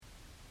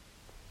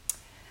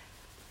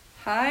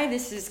Hi,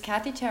 this is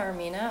Kathy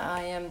Taormina.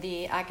 I am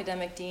the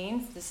Academic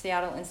Dean for the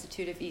Seattle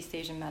Institute of East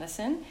Asian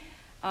Medicine.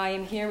 I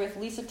am here with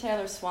Lisa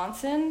Taylor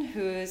Swanson,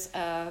 who is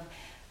a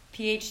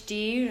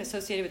PhD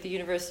associated with the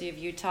University of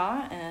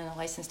Utah and a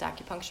licensed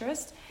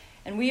acupuncturist.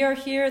 And we are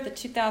here at the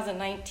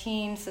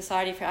 2019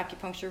 Society for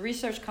Acupuncture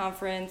Research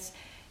Conference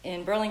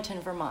in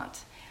Burlington,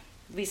 Vermont.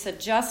 Lisa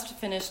just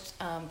finished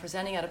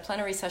presenting at a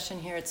plenary session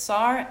here at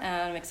SAR,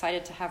 and I'm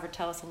excited to have her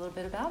tell us a little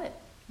bit about it.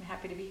 I'm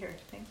happy to be here.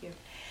 Thank you.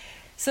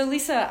 So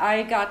Lisa,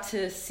 I got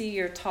to see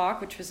your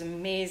talk, which was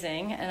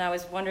amazing, and I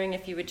was wondering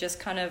if you would just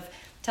kind of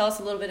tell us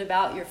a little bit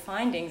about your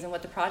findings and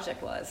what the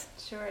project was.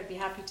 Sure, I'd be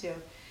happy to.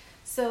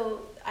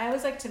 So I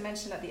always like to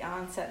mention at the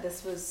onset,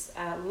 this was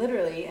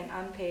literally an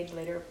unpaid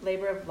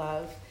labor of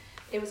love.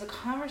 It was a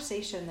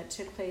conversation that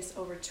took place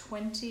over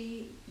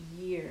 20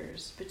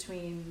 years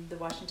between the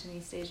Washington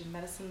East Asian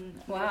Medicine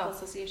Medical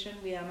Association,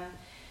 WIAMA,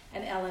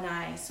 and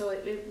LNI. So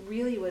it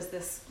really was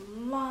this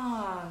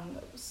long,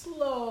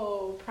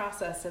 slow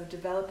process of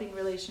developing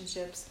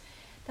relationships.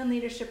 Then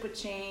leadership would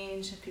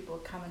change, and people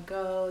would come and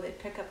go, they'd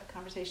pick up the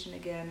conversation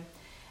again.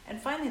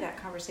 And finally that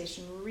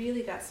conversation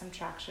really got some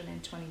traction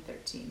in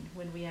 2013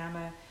 when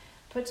WIAMA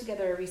put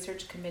together a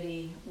research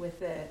committee with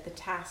the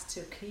task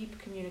to keep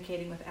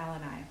communicating with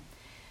LNI.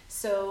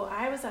 So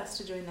I was asked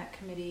to join that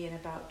committee in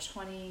about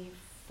 2014,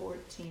 I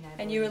believe.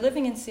 And you were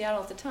living in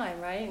Seattle at the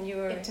time, right? And you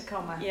were in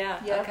Tacoma.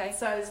 Yeah, yep. Okay.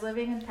 So I was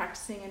living and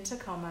practicing in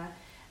Tacoma.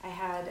 I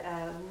had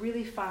a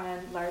really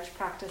fun, large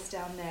practice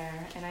down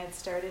there, and I had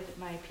started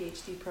my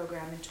PhD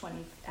program in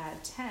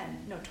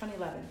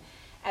 2011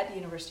 at the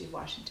University of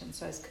Washington,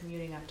 so I was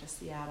commuting up to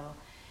Seattle.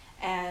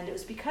 And it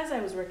was because I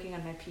was working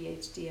on my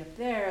PhD up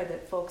there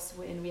that folks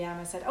in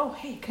WIAMA said, oh,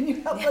 hey, can you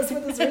help us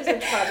with this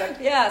research project?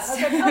 Yes. I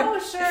was like, oh,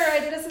 sure, I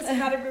did a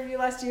systematic review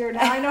last year,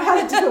 now I know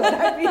how to do it,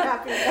 I'd be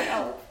happy to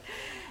help.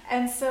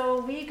 And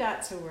so we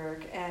got to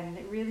work and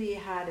really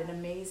had an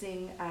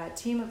amazing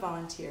team of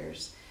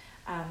volunteers.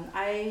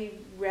 I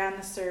ran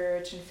the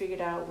search and figured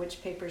out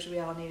which papers we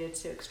all needed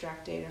to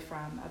extract data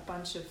from. A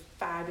bunch of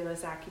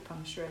fabulous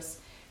acupuncturists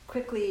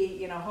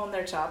quickly, honed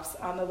their chops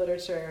on the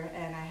literature,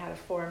 and I had a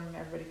form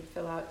everybody could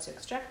fill out to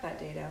extract that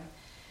data.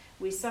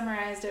 We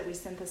summarized it, we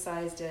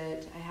synthesized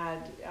it. I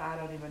had,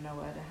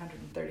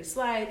 130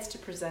 slides to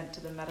present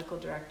to the medical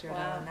director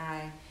at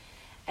LNI.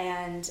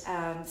 And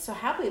so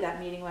happily that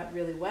meeting went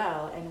really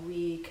well, and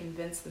we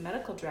convinced the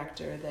medical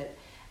director that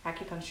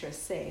acupuncture is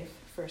safe,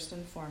 first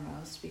and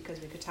foremost, because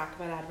we could talk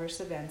about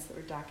adverse events that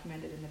were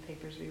documented in the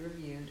papers we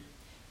reviewed.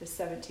 The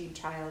 17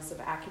 trials of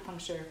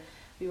acupuncture,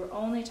 we were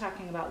only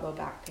talking about low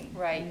back pain.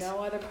 Right. No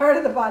other part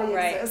of the body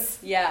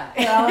exists. Yeah.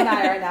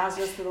 LNI right now is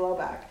just for the low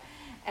back.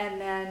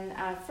 And then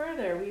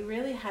further, we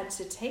really had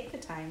to take the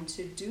time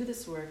to do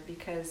this work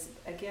because,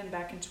 again,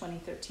 back in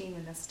 2013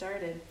 when this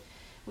started,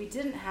 we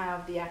didn't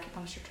have the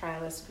acupuncture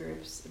trialist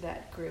groups.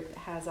 That group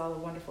has all the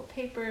wonderful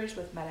papers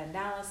with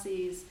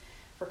meta-analyses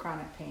for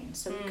chronic pain.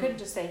 So we couldn't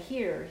just say,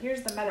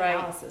 here's the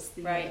meta-analysis,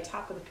 the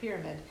top of the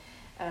pyramid.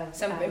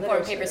 Some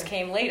important papers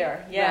came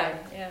later. Yeah.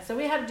 Right. Yeah. So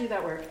we had to do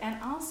that work.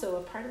 And also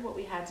a part of what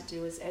we had to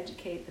do was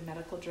educate the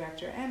medical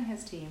director and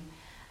his team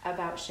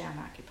about sham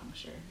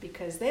acupuncture,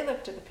 because they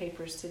looked at the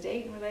papers to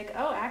date and were like,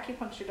 oh,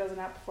 acupuncture doesn't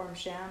outperform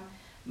sham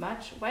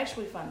much. Why should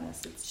we fund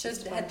this? It's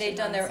had they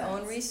done their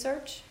own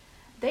research?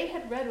 They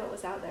had read what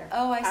was out there.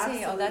 Oh, I see.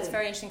 Absolutely. Oh, that's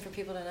very interesting for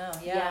people to know.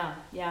 Yeah.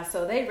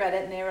 So they read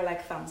it and they were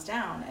like thumbs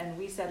down. And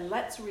we said,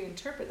 let's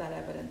reinterpret that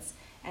evidence.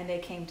 And they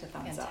came to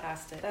thumbs up.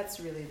 Fantastic.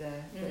 That's really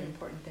the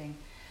important thing.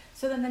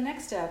 So then the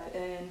next step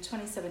in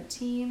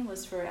 2017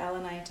 was for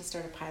LNI to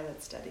start a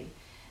pilot study.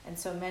 And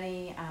so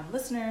many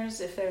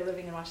listeners, if they're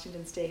living in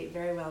Washington State,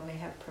 very well may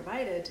have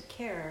provided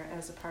care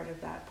as a part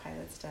of that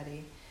pilot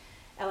study.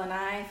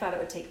 LNI thought it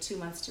would take 2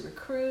 months to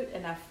recruit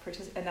enough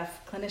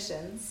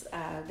clinicians.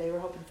 They were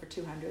hoping for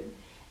 200,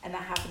 and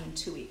that happened in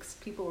 2 weeks.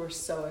 People were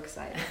so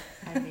excited.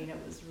 I mean, it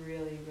was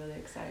really, really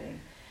exciting.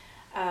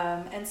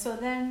 And so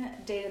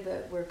then data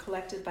that were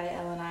collected by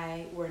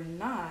LNI were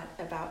not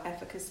about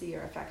efficacy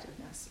or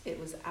effectiveness. It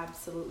was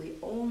absolutely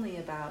only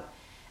about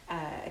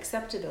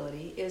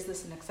acceptability. Is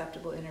this an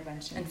acceptable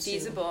intervention? And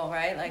feasible,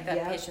 right? Like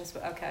that patient's,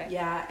 okay.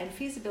 Yeah, and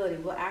feasibility.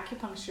 Will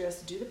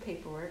acupuncturists do the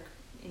paperwork,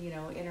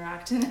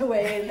 interact in a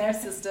way in their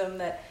system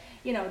that,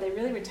 they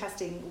really were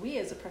testing, we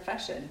as a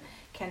profession,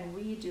 can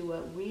we do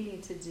what we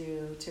need to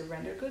do to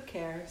render good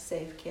care,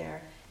 safe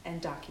care, and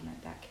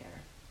document that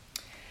care?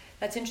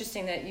 That's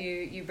interesting that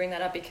you bring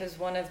that up, because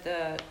one of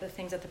the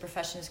things that the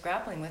profession is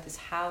grappling with is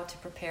how to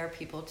prepare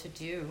people to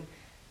do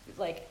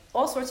like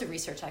all sorts of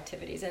research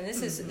activities. And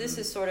this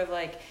is sort of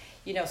like,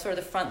 sort of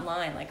the front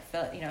line, like,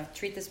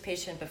 treat this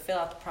patient, but fill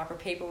out the proper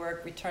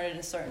paperwork, return it in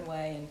a certain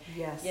way. And,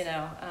 yes.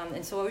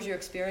 And so what was your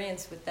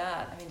experience with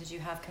that? I mean, did you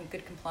have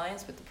good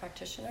compliance with the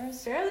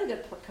practitioners? Fairly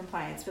good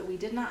compliance, but we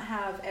did not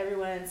have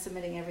everyone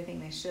submitting everything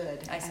they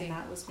should. I see. And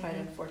that was quite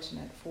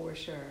unfortunate for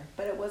sure.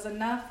 But it was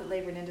enough that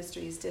Labor and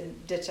Industries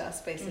didn't ditch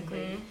us,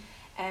 basically.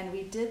 And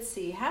we did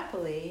see,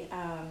 happily,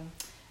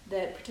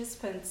 that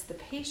participants, the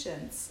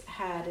patients,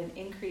 had an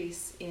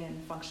increase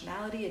in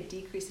functionality, a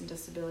decrease in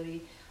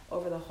disability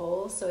over the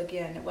whole. So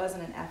again, it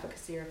wasn't an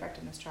efficacy or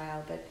effectiveness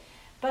trial, but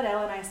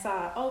Elle and I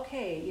saw,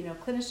 okay,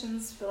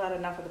 clinicians fill out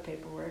enough of the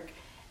paperwork,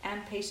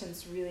 and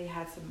patients really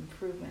had some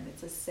improvement.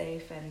 It's a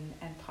safe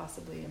and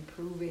possibly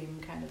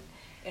improving kind of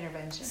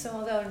intervention. So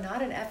although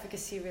not an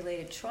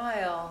efficacy-related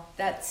trial,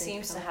 that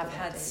seems to have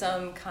had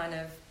some kind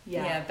of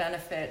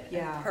benefit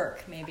and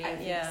perk, maybe. I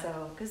think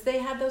so, because they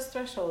had those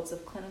thresholds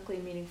of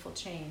clinically meaningful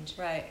change.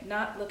 Right.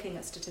 Not looking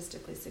at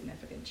statistically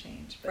significant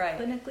change, but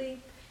clinically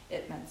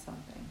it meant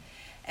something.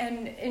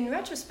 And in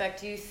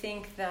retrospect, do you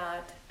think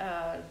that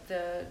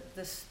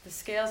the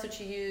scales that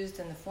you used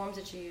and the forms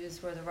that you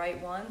used were the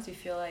right ones? Do you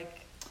feel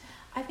like...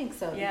 I think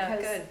so,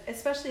 because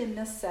especially in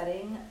this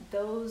setting,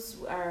 those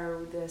are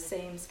the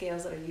same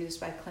scales that are used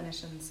by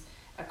clinicians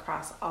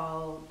across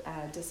all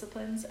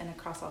disciplines and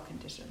across all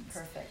conditions.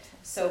 Perfect.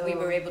 So we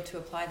were able to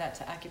apply that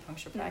to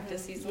acupuncture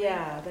practice easily?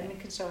 Yeah, then we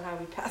can show how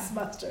we pass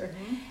muster.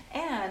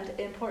 And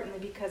importantly,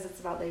 because it's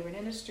about labor and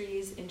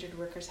industries, injured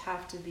workers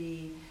have to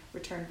be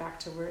returned back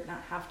to work,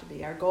 not have to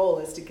be. Our goal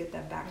is to get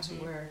them back to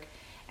work.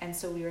 And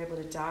so we were able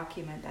to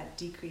document that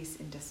decrease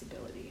in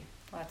disability.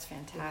 Well, that's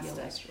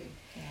fantastic.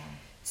 Yeah.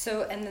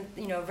 So, and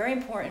a very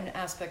important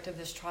aspect of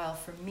this trial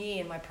for me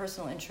and my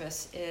personal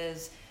interest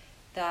is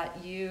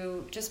that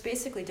you just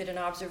basically did an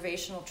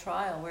observational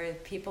trial where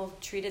people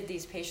treated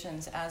these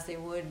patients as they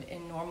would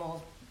in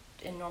normal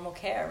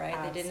care, right?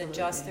 Absolutely. They didn't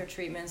adjust their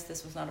treatments.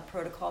 This was not a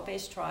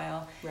protocol-based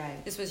trial.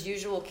 Right. This was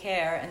usual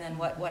care, and then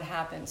what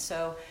happened.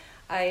 So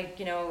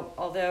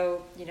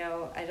although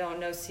I don't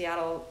know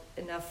Seattle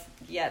enough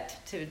yet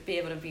to be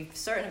able to be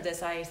certain of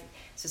this, I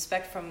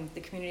suspect from the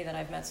community that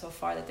I've met so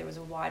far that there was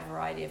a wide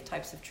variety of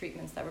types of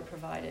treatments that were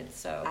provided.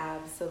 So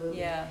absolutely.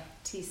 Yeah.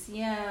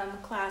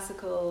 TCM,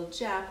 classical,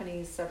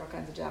 Japanese, several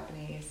kinds of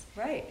Japanese.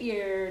 Right.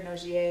 Ear,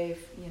 Nogier,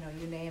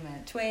 you name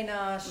it.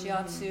 Tuina,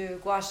 shiatsu,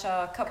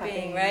 guasha,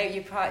 cupping, right?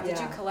 Did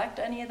you collect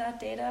any of that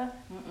data?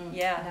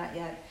 Yeah. Not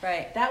yet.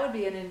 Right. That would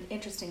be an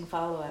interesting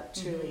follow-up,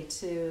 truly,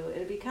 too. It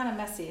would be kind of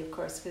messy, of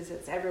course, because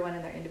it's everyone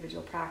in their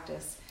individual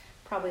practice.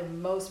 Probably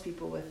most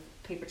people with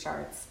paper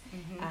charts,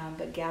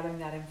 but gathering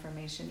that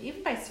information,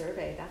 even by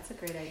survey, that's a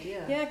great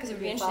idea. Yeah, because it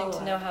would be interesting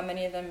to know how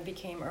many of them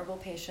became herbal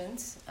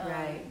patients.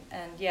 Right.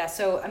 And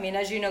so,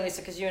 as you know,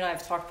 Lisa, because you and I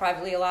have talked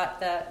privately a lot,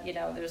 that,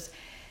 there's,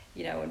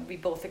 we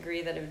both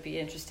agree that it would be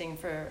interesting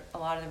for a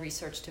lot of the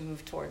research to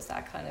move towards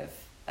that kind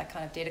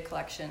of data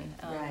collection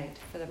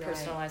for the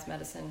personalized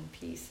medicine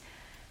piece.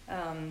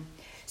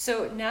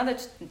 So now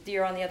that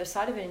you're on the other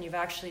side of it and you've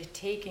actually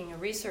taken a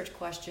research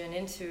question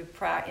into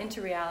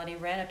reality,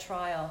 ran a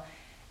trial,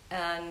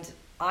 and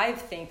I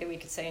think that we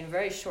could say in a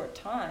very short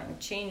time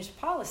changed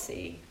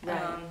policy.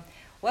 Right.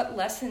 What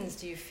lessons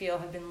do you feel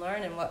have been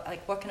learned, and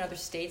what can other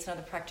states and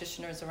other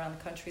practitioners around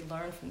the country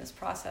learn from this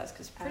process?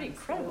 Because it's pretty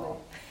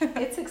incredible.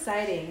 It's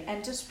exciting.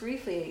 And just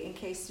briefly, in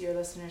case your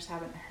listeners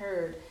haven't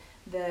heard,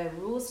 the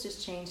rules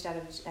just changed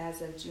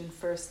as of June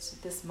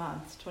 1st this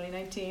month,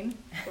 2019,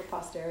 for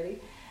posterity.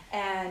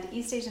 And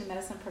East Asian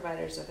medicine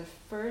providers are the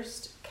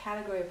first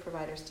category of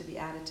providers to be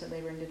added to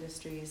Labor and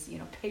Industries,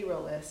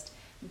 payroll list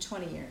in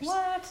 20 years.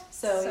 What?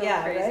 So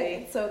yeah, crazy.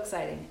 Right? It's so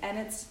exciting. And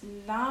it's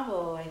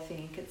novel, I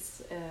think.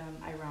 It's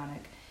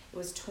ironic. It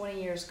was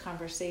 20 years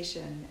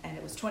conversation, and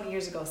it was 20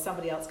 years ago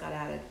somebody else got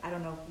added. I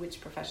don't know which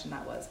profession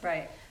that was.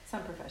 Right.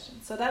 Some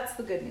profession. So that's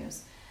the good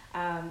news.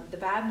 The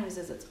bad news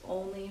is it's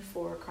only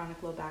for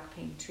chronic low back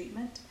pain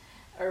treatment.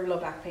 Or low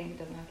back pain,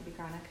 doesn't have to be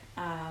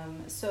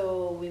chronic.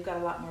 So we've got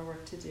a lot more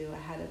work to do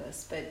ahead of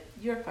us. But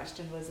your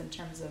question was in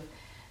terms of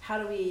how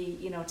do we,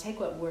 take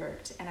what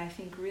worked. And I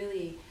think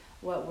really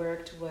what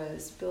worked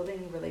was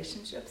building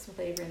relationships with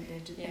labor and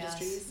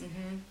industries,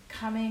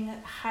 coming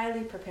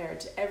highly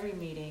prepared to every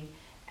meeting,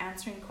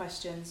 answering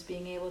questions,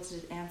 being able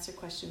to answer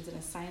questions in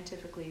a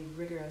scientifically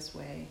rigorous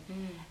way,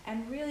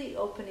 and really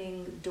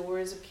opening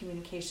doors of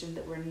communication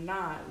that were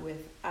not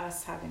with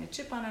us having a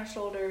chip on our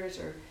shoulders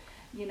or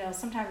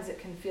sometimes it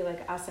can feel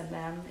like us and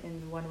them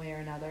in one way or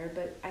another,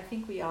 but I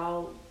think we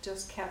all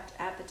just kept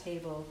at the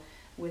table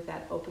with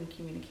that open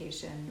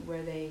communication where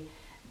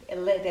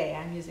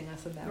I'm using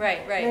us and them.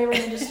 Right. Labor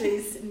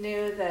industries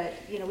knew that,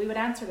 we would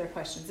answer their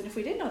questions. And if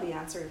we didn't know the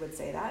answer, we would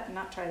say that and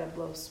not try to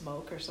blow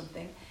smoke or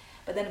something,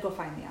 but then go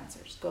find the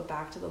answers. Go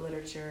back to the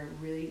literature,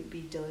 really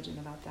be diligent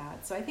about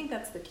that. So I think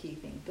that's the key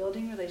thing,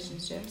 building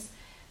relationships,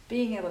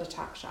 being able to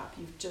talk shop.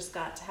 You've just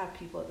got to have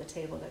people at the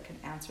table that can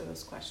answer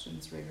those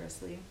questions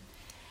rigorously.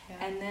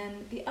 And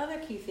then the other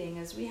key thing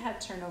is we had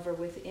turnover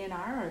within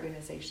our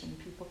organization,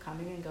 people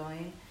coming and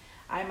going.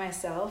 I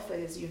myself,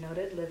 as you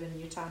noted, live in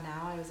Utah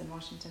now. I was in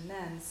Washington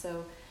then.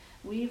 So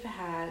we've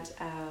had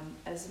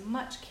as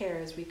much care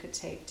as we could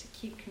take to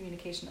keep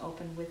communication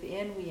open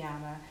within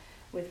WIAMA,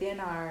 within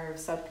our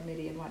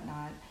subcommittee and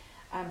whatnot,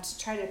 to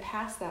try to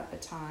pass that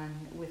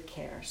baton with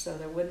care. So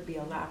there wouldn't be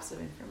a lapse of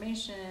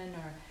information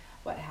or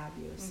what have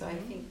you. So I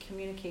think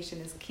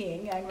communication is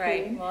king.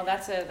 Right. Well,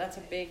 that's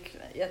a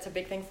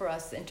big thing for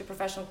us.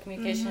 Interprofessional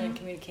communication and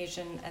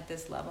communication at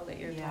this level that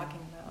you're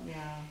talking about.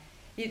 Yeah.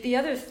 The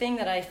other thing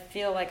that I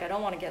feel like I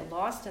don't want to get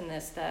lost in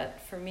this,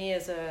 that for me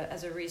as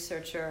a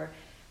researcher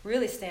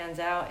really stands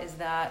out, is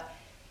that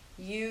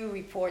you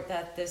report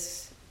that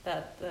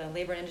the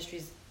Labor and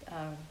Industries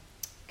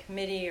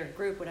committee or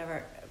group,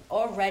 whatever,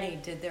 already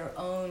did their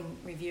own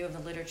review of the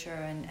literature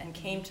and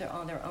came to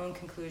their own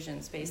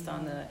conclusions based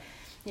on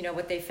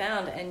what they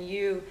found, and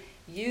you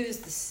use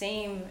the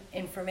same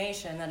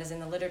information that is in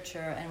the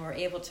literature and were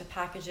able to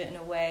package it in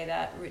a way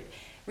that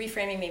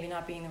reframing maybe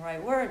not being the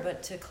right word,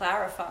 but to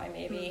clarify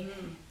maybe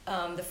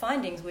the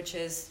findings, which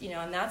is,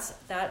 and that's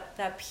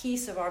that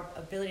piece of our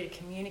ability to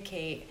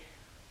communicate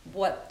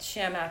what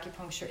sham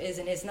acupuncture is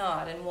and is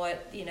not, and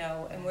what,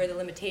 and where the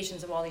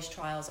limitations of all these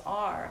trials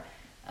are,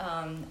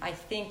 I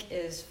think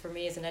is, for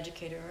me as an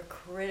educator, a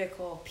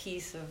critical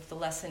piece of the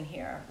lesson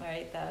here,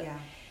 right?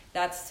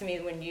 That's, to me,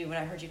 when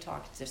I heard you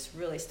talk, it just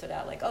really stood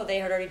out. Like, oh, they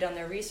had already done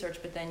their research,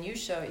 but then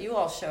you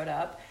all showed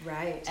up,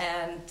 right?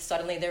 And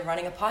suddenly they're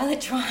running a pilot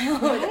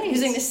trial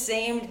using the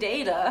same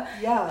data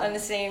and the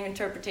same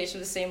interpretation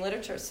of the same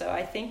literature. So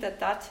I think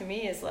that to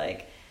me is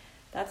like,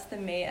 that's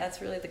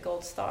really the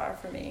gold star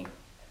for me.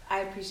 I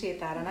appreciate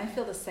that, and I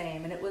feel the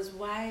same. And it was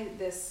why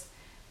this,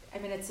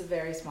 it's a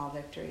very small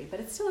victory,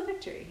 but it's still a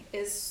victory,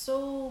 is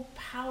so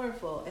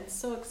powerful and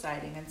so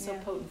exciting and so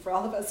potent for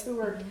all of us who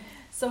worked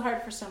so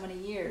hard for so many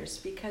years,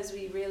 because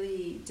we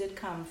really did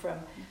come from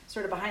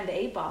sort of behind the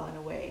 8 ball in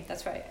a way.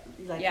 That's right.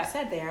 Like you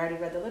said, they already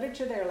read the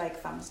literature, they're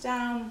like, thumbs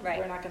down,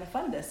 we're not going to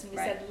fund this. And we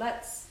said,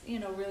 let's,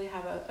 really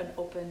have an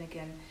open,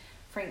 again,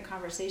 frank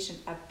conversation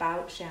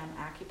about sham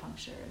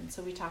acupuncture. And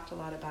so we talked a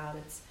lot about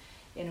it's,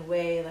 in a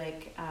way,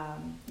 like a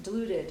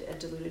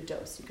diluted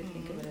dose. You could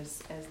think of it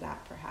as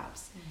that,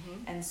 perhaps.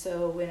 And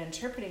so when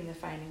interpreting the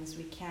findings,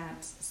 we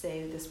can't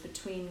say this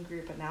between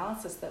group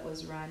analysis that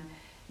was run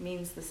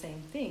means the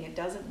same thing. It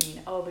doesn't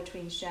mean,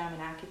 between sham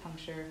and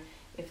acupuncture,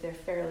 if they're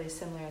fairly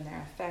similar in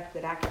their effect,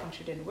 that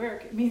acupuncture didn't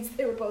work. It means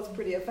they were both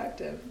pretty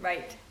effective.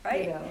 Right.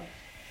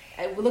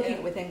 Looking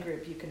at within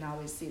group, you can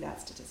always see that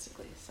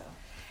statistically. So.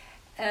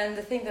 And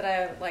the thing that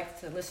I would like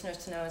the listeners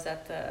to know is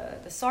that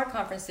the SAR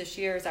conference this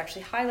year is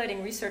actually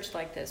highlighting research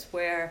like this,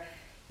 where,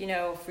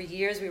 for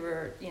years we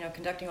were,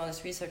 conducting all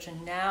this research,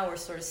 and now we're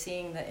sort of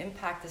seeing the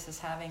impact this is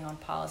having on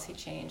policy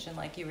change. And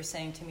like you were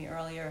saying to me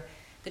earlier,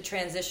 the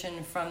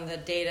transition from the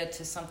data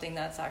to something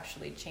that's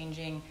actually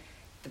changing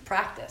the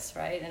practice,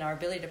 right, and our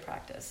ability to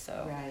practice.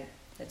 So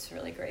it's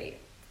really great.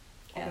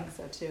 I think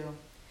so too.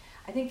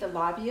 I think the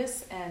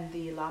lobbyists and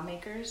the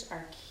lawmakers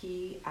are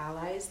key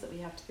allies that we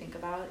have to think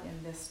about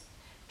in this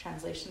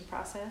translation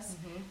process.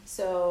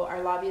 So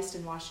our lobbyist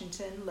in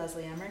Washington,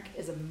 Leslie Emmerich,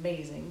 is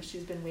amazing.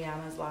 She's been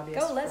WIAMA's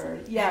lobbyist for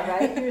Leslie.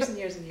 Years and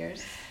years and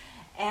years.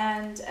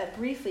 And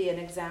briefly, an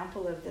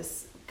example of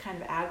this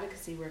kind of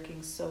advocacy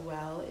working so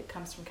well, it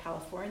comes from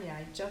California.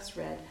 I just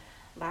read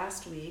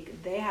last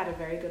week, they had a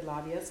very good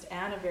lobbyist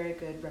and a very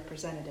good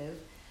representative,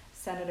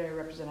 senator,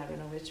 representative, I don't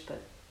know which, but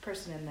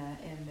person in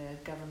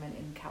the government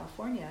in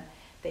California.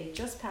 They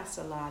just passed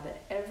a law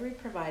that every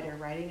provider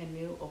writing a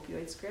new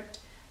opioid script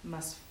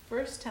must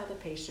first tell the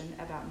patient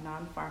about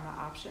non-pharma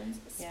options,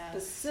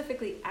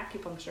 specifically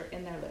acupuncture,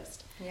 in their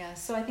list.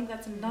 So I think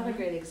that's another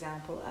great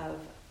example of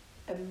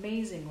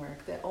amazing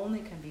work that only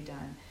can be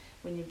done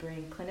when you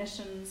bring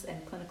clinicians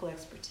and clinical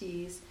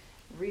expertise,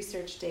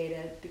 research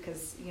data,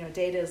 because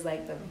data is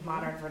like the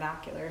modern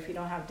vernacular. If you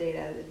don't have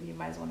data, you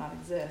might as well not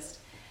exist.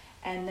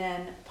 And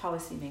then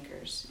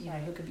policymakers,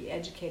 who could be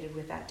educated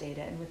with that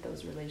data and with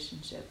those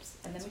relationships,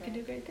 and then we can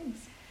do great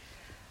things.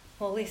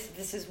 Well, Lisa,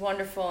 this is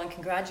wonderful, and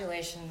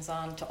congratulations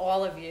to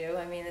all of you.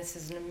 This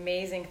is an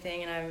amazing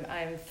thing, and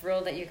I'm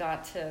thrilled that you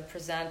got to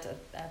present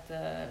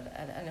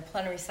in a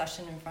plenary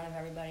session in front of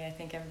everybody. I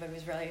think everybody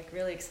was really,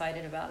 really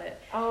excited about it.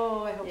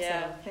 Oh, I hope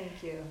so.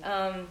 Thank you.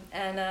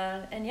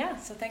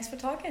 So thanks for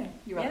talking.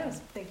 You're welcome.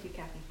 Thank you,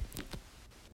 Kathy.